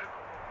it is.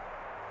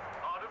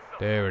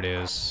 There it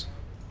is.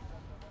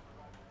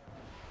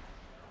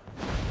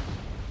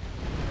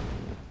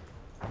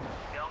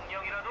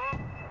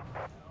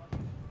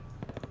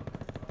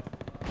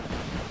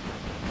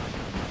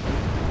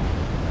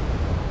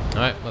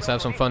 Alright, let's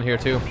have some fun here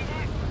too.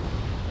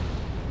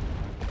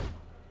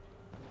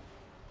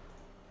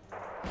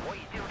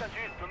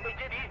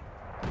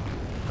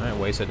 Alright,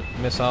 wasted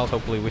missiles.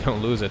 Hopefully we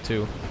don't lose it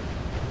too.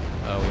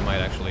 Oh, we might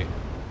actually.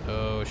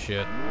 Oh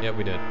shit. Yep,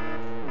 we did.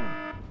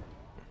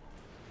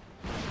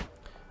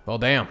 Well,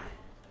 damn.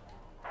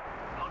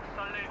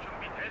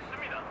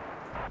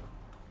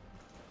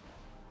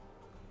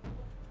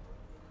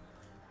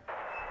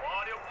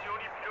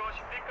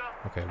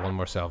 Okay, one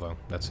more salvo.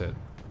 That's it.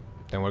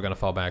 Then we're gonna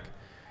fall back.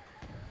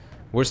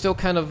 We're still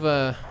kind of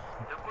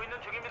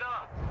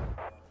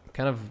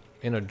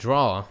in a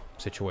draw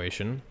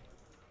situation.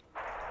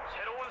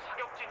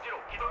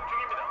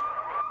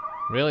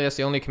 Really? That's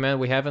the only command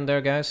we have in there,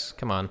 guys?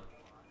 Come on.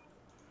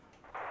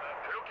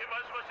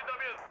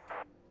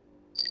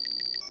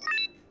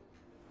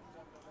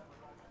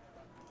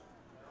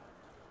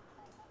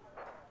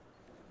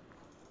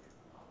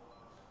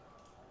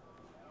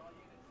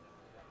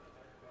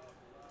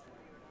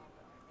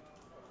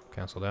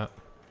 Cancel that.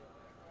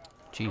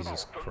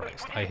 Jesus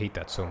Christ. I hate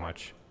that so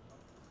much.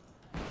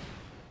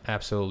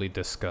 Absolutely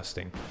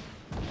disgusting.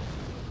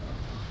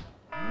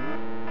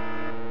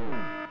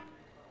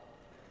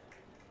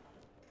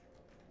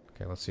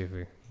 Okay, let's see if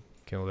we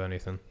killed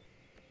anything.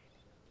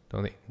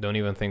 Don't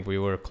even think we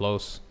were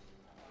close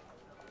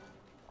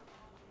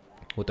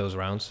with those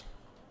rounds.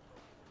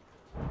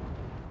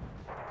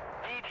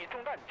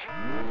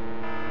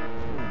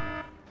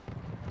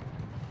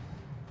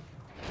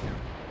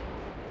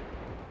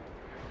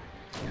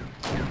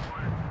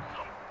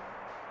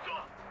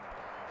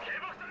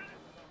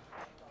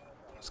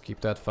 Let's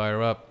keep that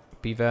fire up.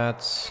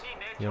 BVATs,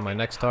 you're my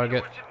next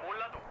target.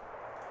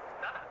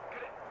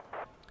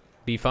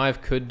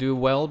 B5 could do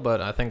well,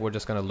 but I think we're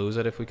just gonna lose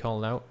it if we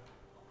call it out.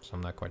 So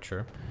I'm not quite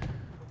sure.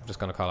 I'm just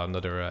gonna call out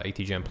another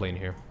ATGM plane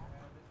here.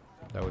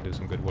 That would do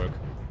some good work.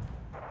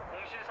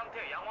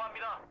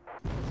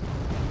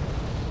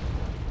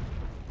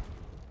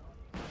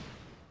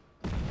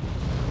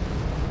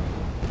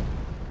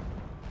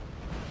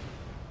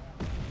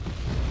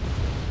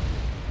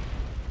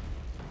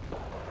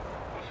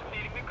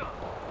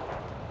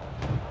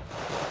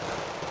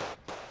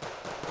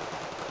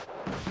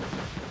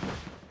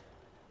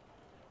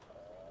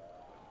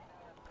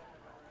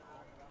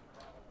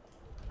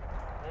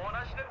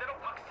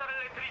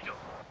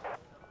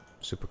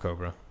 Super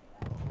Cobra.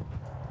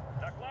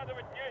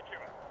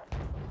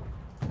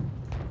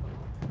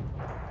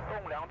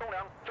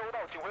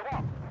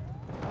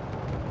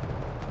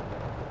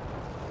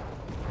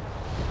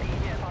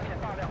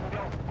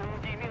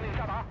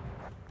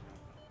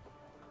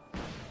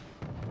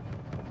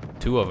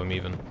 Two of them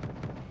even.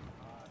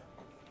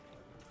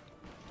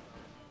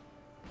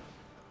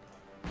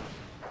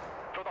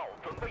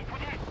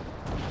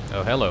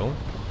 Oh, hello.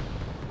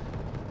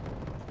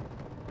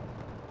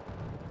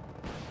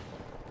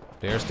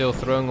 They're still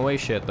throwing away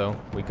shit, though.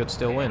 We could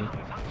still win.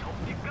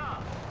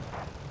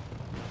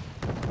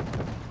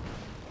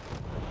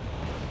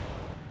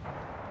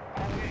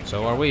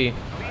 So are we.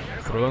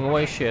 Throwing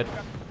away shit.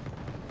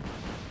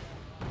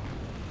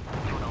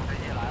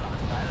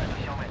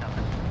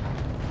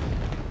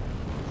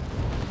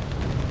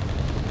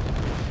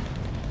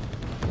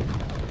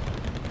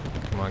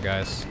 Come on,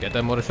 guys. Get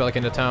that motor truck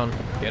into town.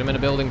 Get him in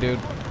the building, dude.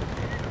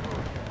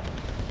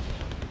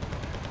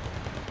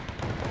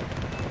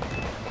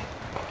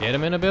 Get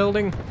him in a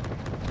building.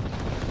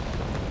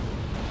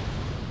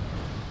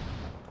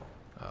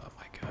 Oh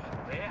my god.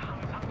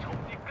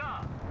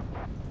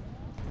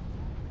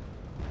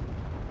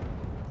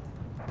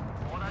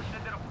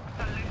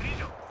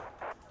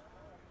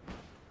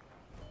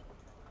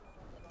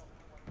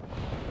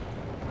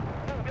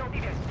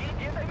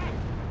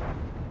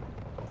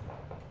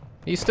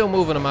 He's still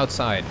moving them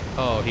outside.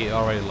 Oh, he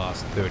already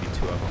lost 32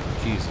 of them.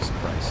 Jesus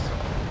Christ.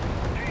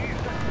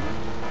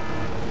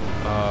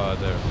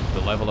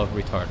 The level of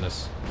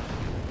retardness.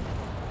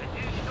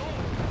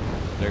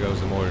 There goes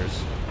the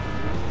mortars.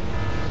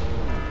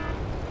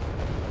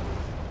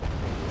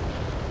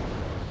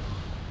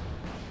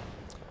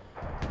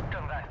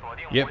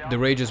 Yep, the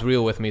rage is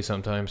real with me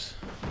sometimes.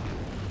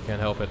 Can't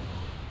help it.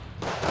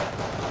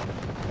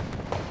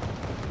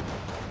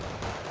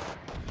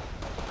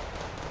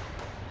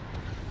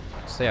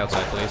 Stay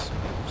outside, please,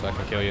 so I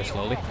can kill you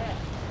slowly.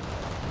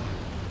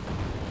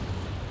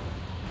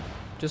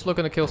 Just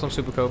looking to kill some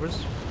Super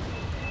Cobras.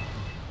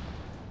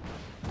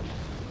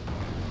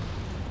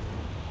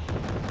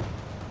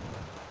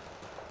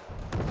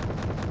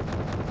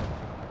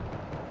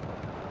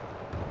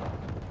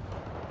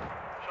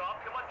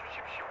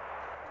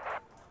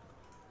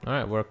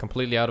 Alright, we're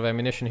completely out of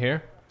ammunition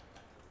here.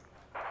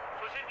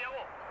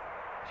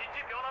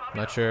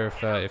 Not sure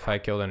if I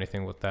killed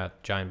anything with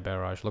that giant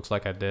barrage. Looks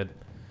like I did.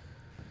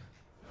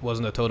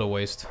 Wasn't a total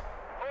waste.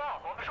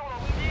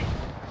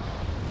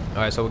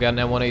 Alright, so we got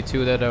an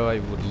M1A2 that I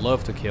would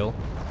love to kill.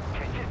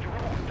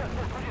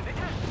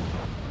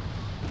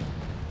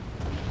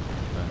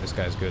 This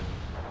guy's good.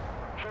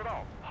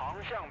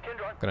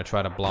 Gonna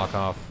try to block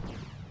off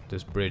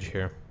this bridge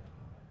here.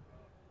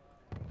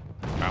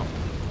 Ow.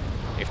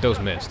 If those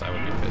missed, I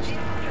would be pissed.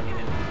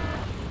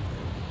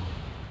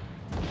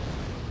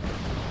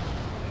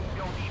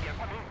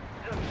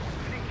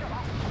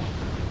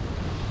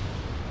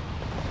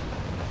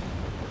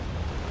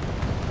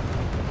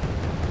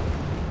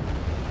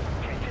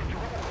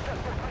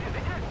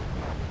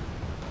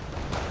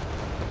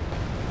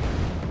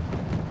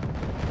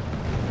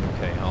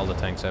 Okay, all the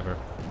tanks ever.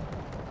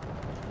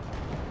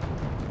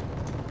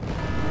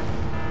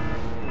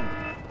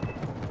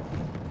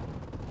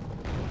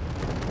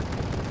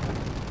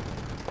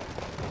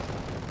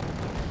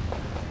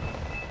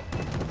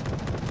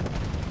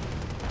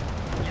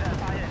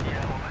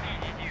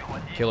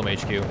 Kill him,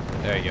 HQ.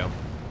 There you go.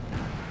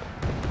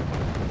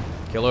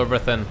 Kill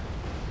everything.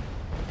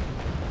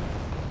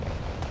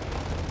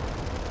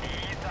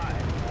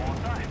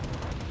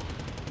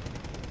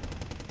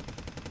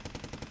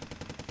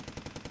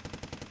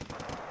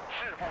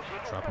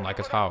 Drop him like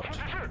it's hot.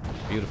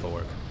 Beautiful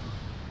work.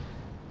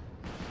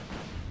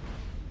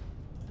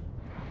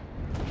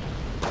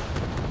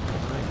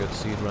 Right, good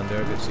seed run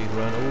there, good seed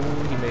run.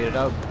 Oh, he made it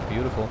out.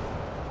 Beautiful.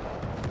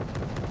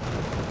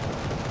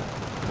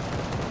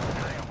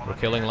 We're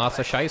killing lots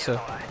of Scheisse.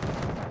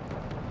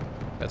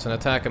 That's an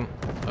attack him.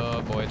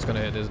 Oh boy, it's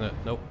gonna hit, isn't it?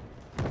 Nope.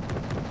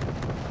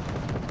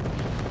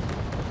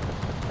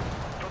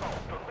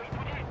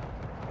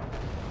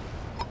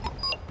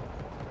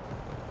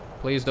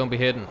 Please don't be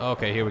hidden.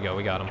 Okay, here we go.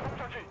 We got him.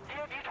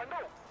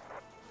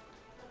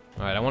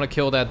 Alright, I want to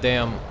kill that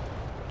damn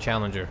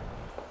Challenger.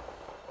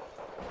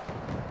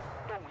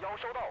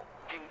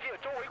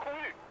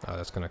 Oh,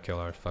 that's gonna kill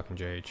our fucking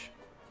JH.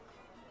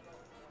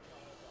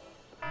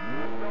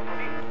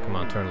 Come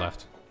on, turn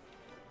left.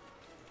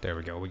 There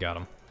we go, we got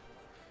him.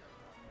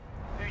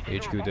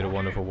 HQ did a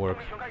wonderful work.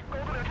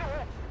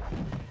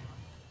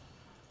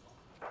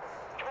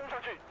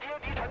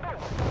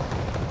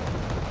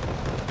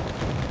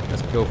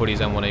 Let's go for these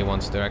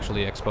M1A1s. They're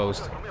actually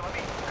exposed.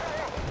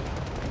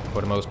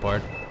 For the most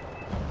part.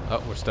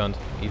 Oh, we're stunned.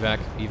 Evac,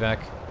 evac.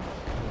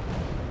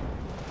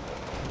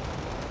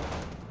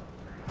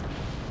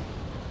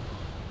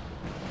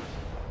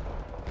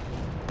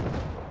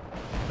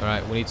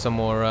 Alright, we need some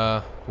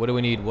more, what do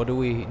we need? What do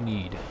we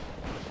need?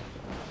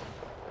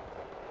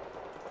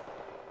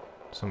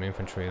 Some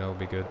infantry, that would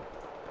be good.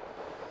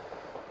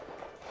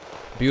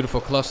 Beautiful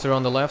cluster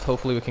on the left.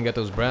 Hopefully we can get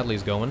those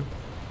Bradleys going.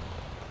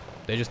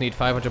 They just need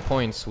 500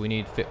 points. We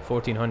need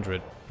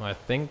 1400. I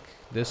think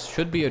this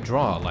should be a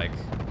draw, like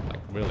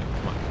really,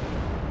 come on.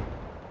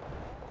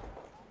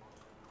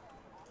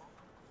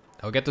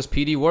 I'll get this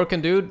PD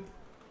working, dude.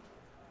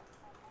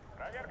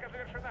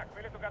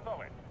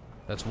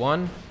 That's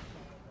one.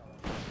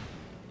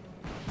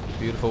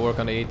 Beautiful work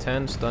on the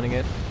A10, stunning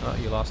it. Oh,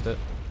 you lost it.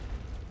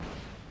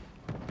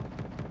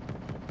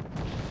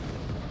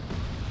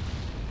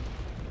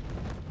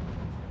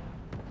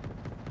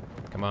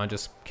 Come on,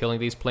 just killing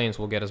these planes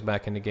will get us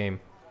back in the game.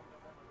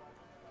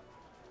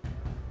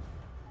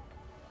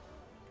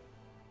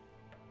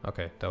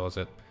 Okay, that was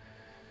it.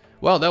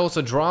 Well, that was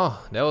a draw.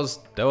 That was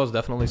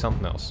definitely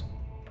something else.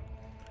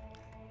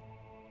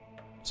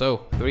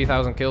 So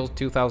 3,000 kills,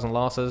 2,000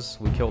 losses.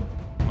 We killed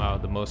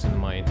the most in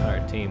my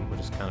entire team, which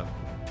is kind of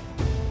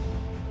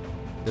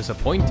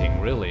disappointing,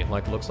 really.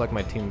 Like, looks like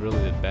my team really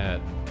did bad.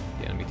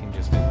 The enemy team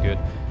just did good.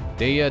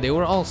 They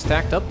were all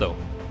stacked up though.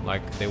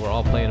 Like, they were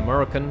all playing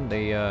American.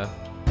 They all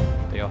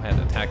had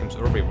attackers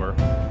everywhere.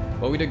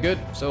 But we did good.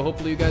 So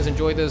hopefully you guys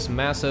enjoyed this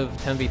massive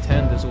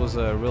 10v10. This was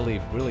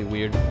really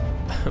weird.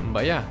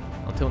 But yeah,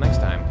 until next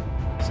time.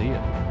 See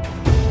ya.